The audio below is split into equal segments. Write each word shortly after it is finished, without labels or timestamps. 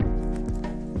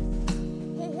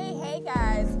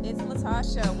guys, it's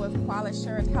Latasha with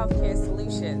Qualissurance Healthcare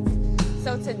Solutions.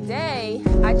 So today,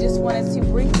 I just wanted to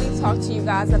briefly talk to you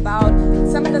guys about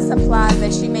some of the supplies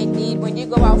that you may need when you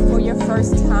go out for your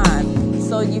first time.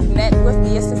 So you've met with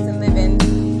the assisted living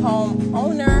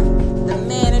homeowner, the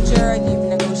manager, you've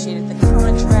negotiated the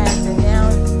contract, and now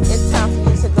it's time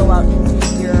for you to go out and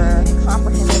do your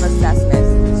comprehensive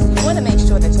assessment. So you want to make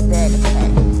sure that your bag is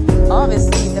packed.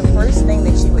 Obviously, the first thing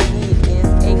that you would need is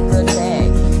a good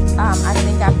bag. I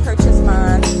think I purchased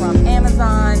mine from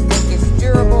Amazon. It's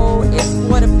durable, it's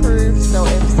waterproof, so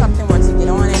if something were to get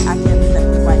on it, I can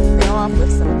simply wipe it off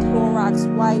with some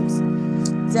Clorox wipes.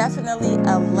 Definitely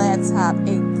a laptop,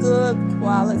 a good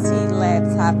quality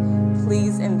laptop.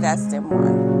 Please invest in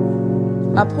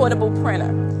one. A portable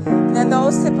printer. Now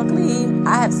those typically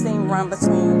I have seen run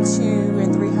between $200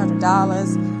 and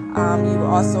 $300. You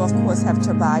also, of course, have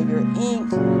to buy your ink,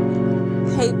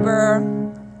 paper,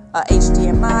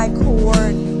 HDMI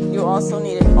cord. You also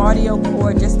need an audio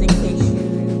cord just in case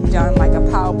you've done like a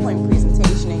PowerPoint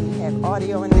presentation and you have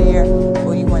audio in there,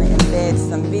 or you want to embed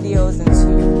some videos into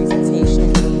your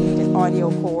presentation. You'll need an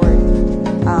audio cord,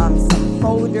 some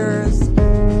folders.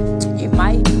 You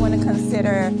might want to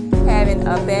consider having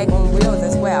a bag on wheels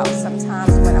as well.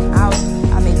 Sometimes when I'm out,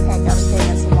 I may pack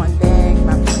everything into one bag,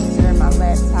 my printer, my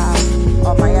laptop,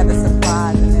 all my other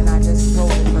supplies, and then I just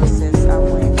roll it versus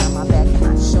wearing on my back and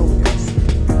my shoulders.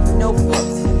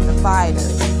 Notebooks,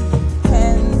 dividers,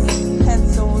 pens,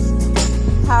 pencils,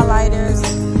 highlighters.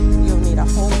 You'll need a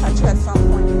hole puncher at some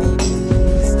point, maybe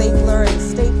stapler and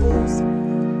staples.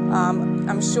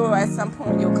 I'm sure at some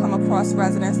point you'll come across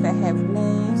residents that have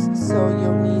wounds, so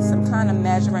you'll need some kind of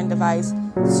measuring device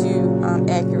to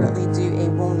accurately do a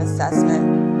wound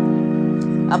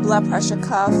assessment. A blood pressure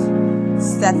cuff,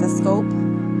 stethoscope,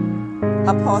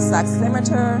 a pulse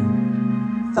oximeter,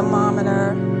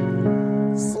 thermometer,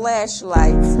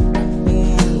 flashlights,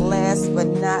 and last but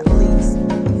not least,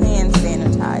 hand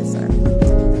sanitizer.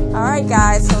 Alright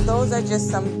guys, so those are just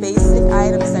some basic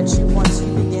items that you want to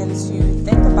begin to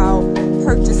think about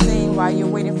purchasing while you're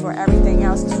waiting for everything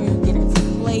else to get into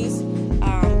place.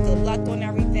 Good luck on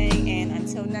everything, and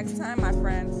until next time, my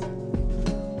friends.